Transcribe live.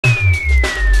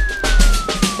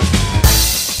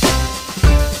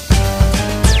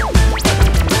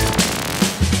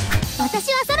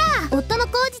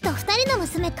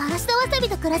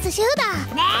主婦だ。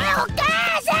ねえお母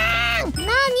さん。なに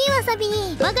わさび。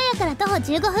我が家から徒歩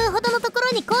15分ほどのとこ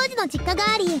ろに工事の実家が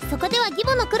あり、そこでは義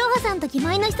母のクロハさんと義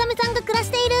妹のヒサメさんが暮ら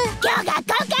している。今日学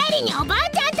校帰りにおばあ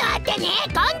ちゃんと会ってね、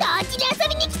今度お家に遊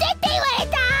びに来てって言われ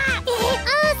た。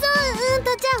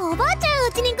じゃあおばあちゃん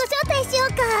うちにご招待しよう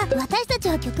か。私たち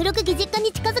は極力義実家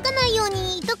に近づかないよう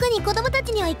に、特に子供た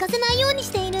ちには行かせないように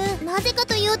している。なぜか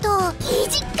というと、義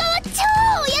実家は超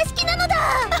お屋敷なのだ。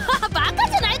バカ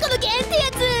じゃないこのゲンって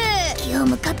やつ。業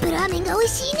務カップラーメンが美味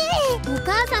しいね。お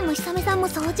母さんもヒサメさんも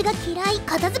掃除が嫌い、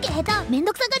片付け下手、めん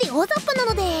どくさがり大雑把な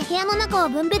ので、部屋の中は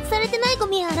分別されてないゴ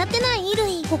ミや洗ってない衣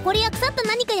類、ホコリや腐った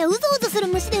何かやうぞうぞする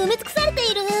虫で埋め尽くされ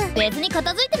ている。別に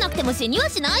片付いてなくても死には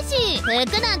しないし、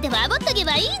服なんて守っとけ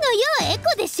ばいいのよ。エ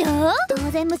コでしょ。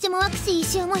当然虫も湧くし異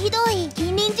臭もひどい。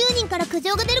近隣住人から苦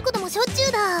情が出ることもしょっちゅ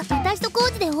うだ。私と工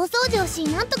事で大掃除をし、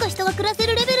なんとか人が暮らせ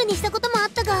るレベルにしたこともあっ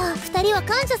たが、2人は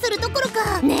感謝するどころ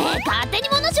か、ねえ勝手に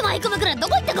物しまい込むからど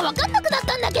こ行ったか分かんなくなっ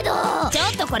たんだけど。ちょ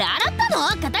っとこれ洗ったの？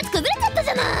形崩れちゃった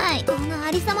じゃない。この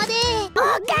ありさまで。お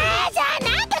母さん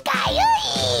なんかかゆ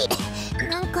い。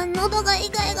なんか喉がイ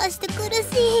ガイガして苦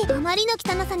しい。あまりの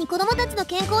汚さに子供たちの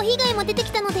健康被害も出て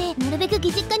きたので、なるべく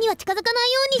義実家には近づかな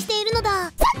いようにしているのだ。そ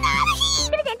んなある日。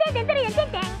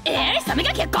ヒサメ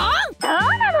が結婚。そう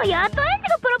なの、やっとエンジ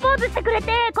がプロポーズしてくれ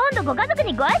て、今度ご家族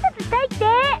にご挨拶したいって。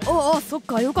ああ、そっ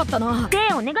か、よかったな。で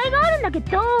お願いがあるんだけ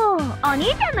ど、お兄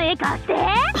ちゃんの絵貸して。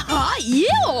あ、家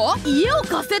を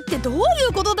貸せってどうい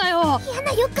うことだよ。嫌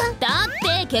な予感だっ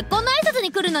て。結婚の挨拶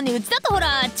に来るのにうちだとほ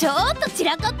らちょっと散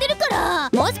らかってるから、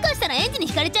もしかしたらエンジに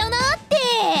惹かれちゃうなって。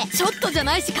ちょっとじゃ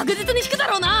ないし確実に引くだ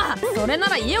ろうな。それな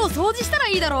ら家を掃除したら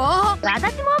いいだろう。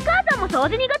私もお母さんも掃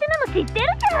除苦手なの知ってる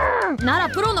じゃん。なら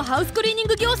プロのハウスクリーニン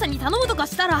グ業者に頼むとか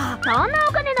したら。そんな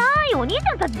お金ない。お兄ち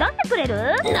ゃんたち出してくれ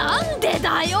る？なんで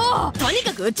だよ。とに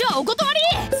かくうちはお断り。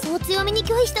そう強めに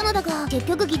拒否したのだが、結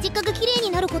局義実家が綺麗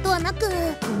になることはなく、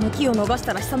この機を逃し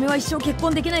たらヒサメは一生結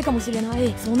婚できないかもしれな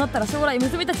い。そうなったら将来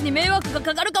娘たちに迷惑が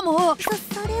かかるかも。そ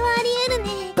れはありえる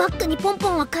ね。バッグにポンポ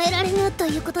ンは変えられぬと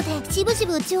いうことで、しぶし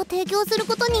ぶうちを提供する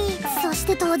ことに。そし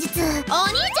て当日、お兄ち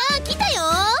ゃん来たよ。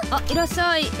あ、いらっし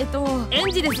ゃい。エ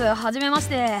ンジです。はじめまし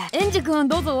て。エンジ君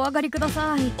どうぞお上がりくだ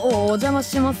さい。お邪魔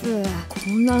します。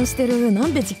混乱してる。な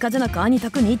んで実家じゃなく兄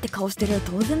宅にって顔してる。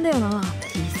当然だよな。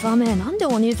ヒサメ、なんで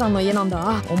お兄さんの家なん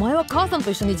だ。お前は母さん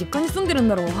と一緒に実家に住んでるん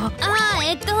だろう。今日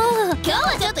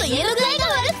はちょっと家の具合が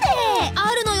悪くて。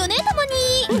あるのよね、たま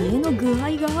に。家の具合が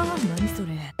何それ。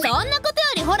そんなことよ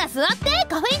りほら座って。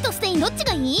カフェインとステインどっち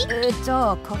がいい？じ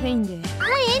ゃあカフェインで。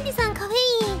はい、エンジさんカフ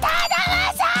ェイン。ただ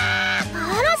わさー。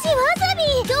嵐わさび、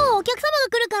今日はお客様が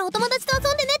来るからお友達と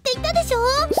遊んでねって言ったでしょ。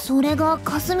それが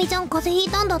かすみちゃん風邪ひ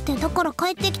いたんだって。だから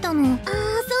帰ってきたの。ああ、そ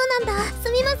うなんだ。す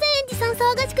みません、エンジさん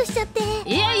騒がしくしちゃって。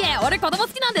いえいえ、俺子供好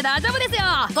きなんで大丈夫ですよ。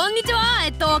こんにちは。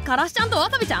からしちゃんとわ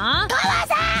さびちゃん。かわ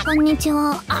さん、こんにち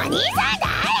は。お兄さん誰？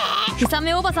ヒサ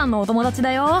メおばさんのお友達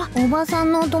だよ。おばさ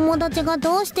んのお友達が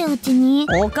どうしてうちに？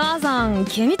お母さん、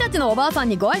君たちのおばあさん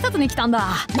にご挨拶に来たんだ。な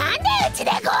んでうち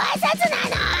でご挨拶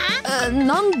なの？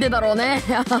なんでだろうね。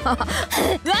わさ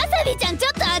びちゃん、ちょ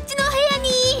っとあっちの部屋に。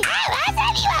あ、わ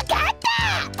さびわかっ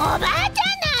た。おばあちゃん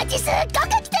の味すっごく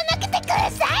汚くてくっさ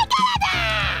いからだ。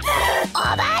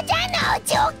おばあちゃんのお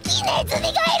家おっきいネズミが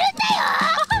いるんだよ。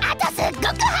あとすっごく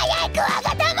速いクワ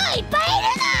ガタもいっぱいいる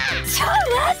の。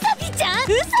わさびちゃん、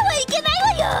嘘はいけな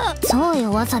いわよ。そう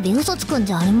よ、わさび、嘘つくん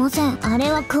じゃありません。あ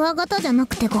れはクワガタじゃな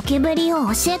くてゴキブリを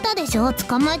教えたでしょ。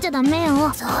捕まえちゃダメ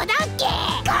よ。そうだっけ？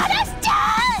カラスちゃ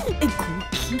ん。ゴ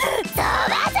キ？そう、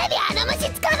わさび、あの虫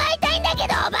捕まえたいんだけど、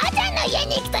おばあちゃんの家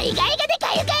に行くと意外がでか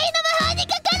ゆかゆの魔法に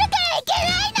かかるからいけな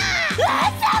いの。わ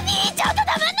さび、ちょっと黙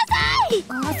んなさ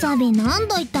い。わさび、何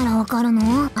度言ったらわかる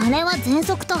の？あれは喘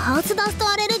息とハウスダスト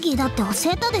アレルギーだって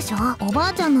教えたでしょ。おば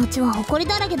あちゃんのうちはホコリ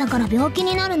だらけだから病気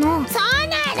になるの。そう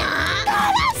なの？悲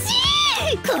し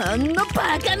い。こんな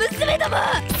バカ娘ども、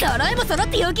揃いも揃っ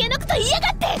て余計なこと言いやが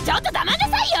って。ちょっと黙んなさ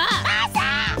いよ。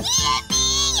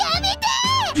やめて。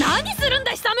何するん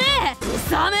だヒサメ。ヒ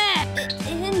サメ、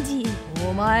エンジ、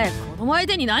お前子供相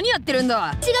手に何やってるん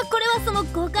だ。違う、これはその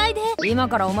誤解で。今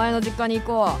からお前の実家に行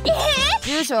こう。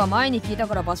住所は前に聞いた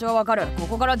から場所はわかる。こ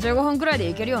こから15分くらいで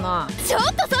行けるよな。ちょっ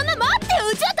とそんな待ってよ。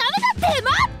うちはダメだって。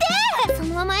待って。そ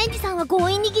のままエンジさんは強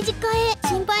引に義実家へ。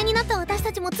心配になった私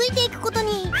たちもついていくこと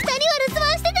に。2人は留守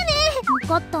番しててね。分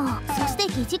かった。そして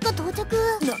義実家到着。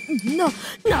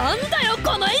なんだよ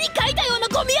この絵に描いたような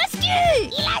ゴミ屋敷。い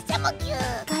らっしゃもきゅー。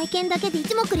外見だけで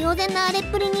一目瞭然な荒れ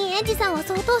っぷりにエンジさんは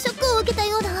相当ショックを受けた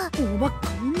ようだ。おば、こ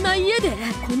んな家で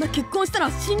こんな結婚した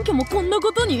ら新居もこんな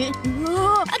ことに。うわ、違うわ。これ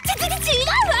は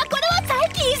最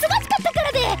近忙しかったか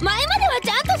らで、前までは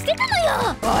ちゃんとしてたの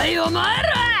よ。おいお前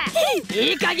ら、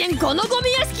いい加減このゴ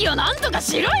ミ屋敷をなんとか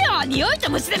しろよ。匂いと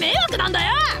虫で迷惑なんだ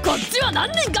よ。こっちは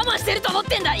何年我慢してると思っ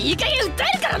てんだ。いい加減訴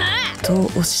えるからな。と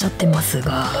おっしゃってます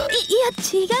が、いや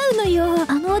違うのよ。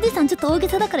あのおじさんちょっと大げ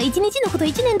さだから1日のこと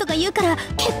1年とか言うから、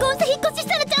結婚して引っ越しし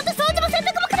たらちゃんと掃除も洗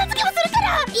濯も片付けもするか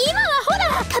ら。今はほ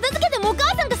ら片付けてもお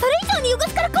母さんがそれ以上に汚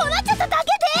すからこうなっちゃっただ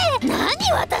けで。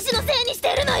何私のせいにして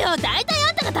るのよ。だいたい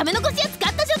あんたが食べ残しや使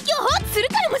った食器を放置する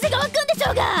から虫が湧くんでし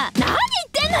ょうが。何言っ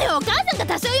てんのよ。お母さんが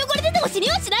多少汚れてても死に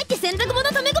はしないって洗濯物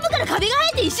溜め込むからカビが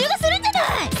生えて異臭がするんじゃな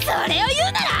い。それを言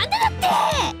うならあんただっ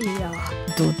て。いや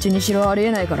どっちにしろあり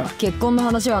えないから、結婚の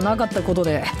話はなかったこと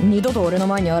で二度と俺の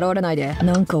前に現れないで。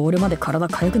なんか俺まで体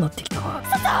痒くなってきた。そんな。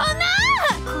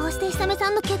こうして久米さ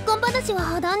んの結婚話は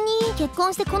破談に。結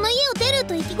婚してこの家を出る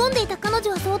と意気込んでいた彼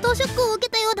女は相当ショックを受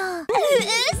けたようだ。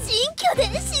新居で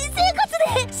新生活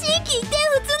で心機一転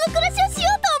普通の暮らしをしよ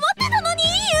うと思ってたのに。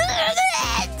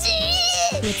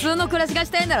普通の暮らしが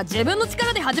したいなら自分の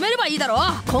力で始めればいいだろ。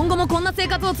今後もこんな生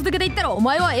活を続けていったらお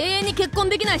前は永遠に結婚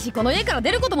できないし、この家から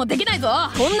出ることもできないぞ。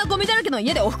こんなゴミだらけの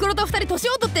家でおふくろと二人年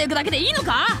を取っていくだけでいいの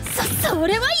か。そ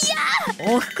れは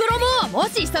嫌。おふくろもも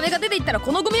し久米が出ていったら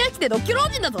このゴミ屋敷で独居老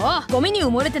人だぞ。ゴミに埋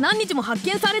もれて何日も発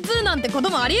見されずなんてこと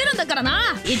もありえるんだからな。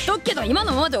言っとくけど今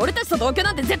のままで俺たちと同居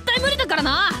なんて絶対無理だから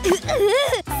な。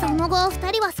その後2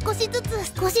人は少しずつ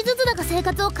だが生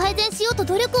活を改善しようと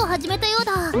努力を始めたよう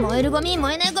だ。燃えるゴミ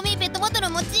燃えないゴミペットボトル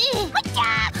持ち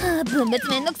分別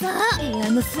めんどくさ。部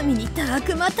屋の隅にダー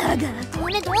クマターが。こ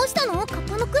れどうしたの。カッ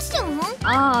パのクッション。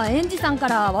ああ、園児さんか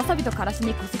らわさびとからし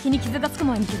に戸籍に傷がつく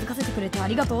前に気づかせてくれてあ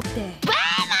りがとうって。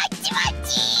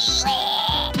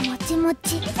もちも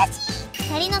ち優しい。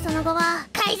2人のその後は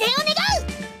改善を願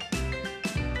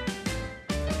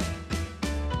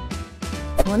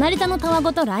う。モナリザのたわ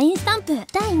ごと LINE スタンプ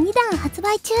第2弾発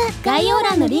売中。概要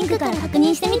欄のリンクから確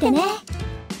認してみてね。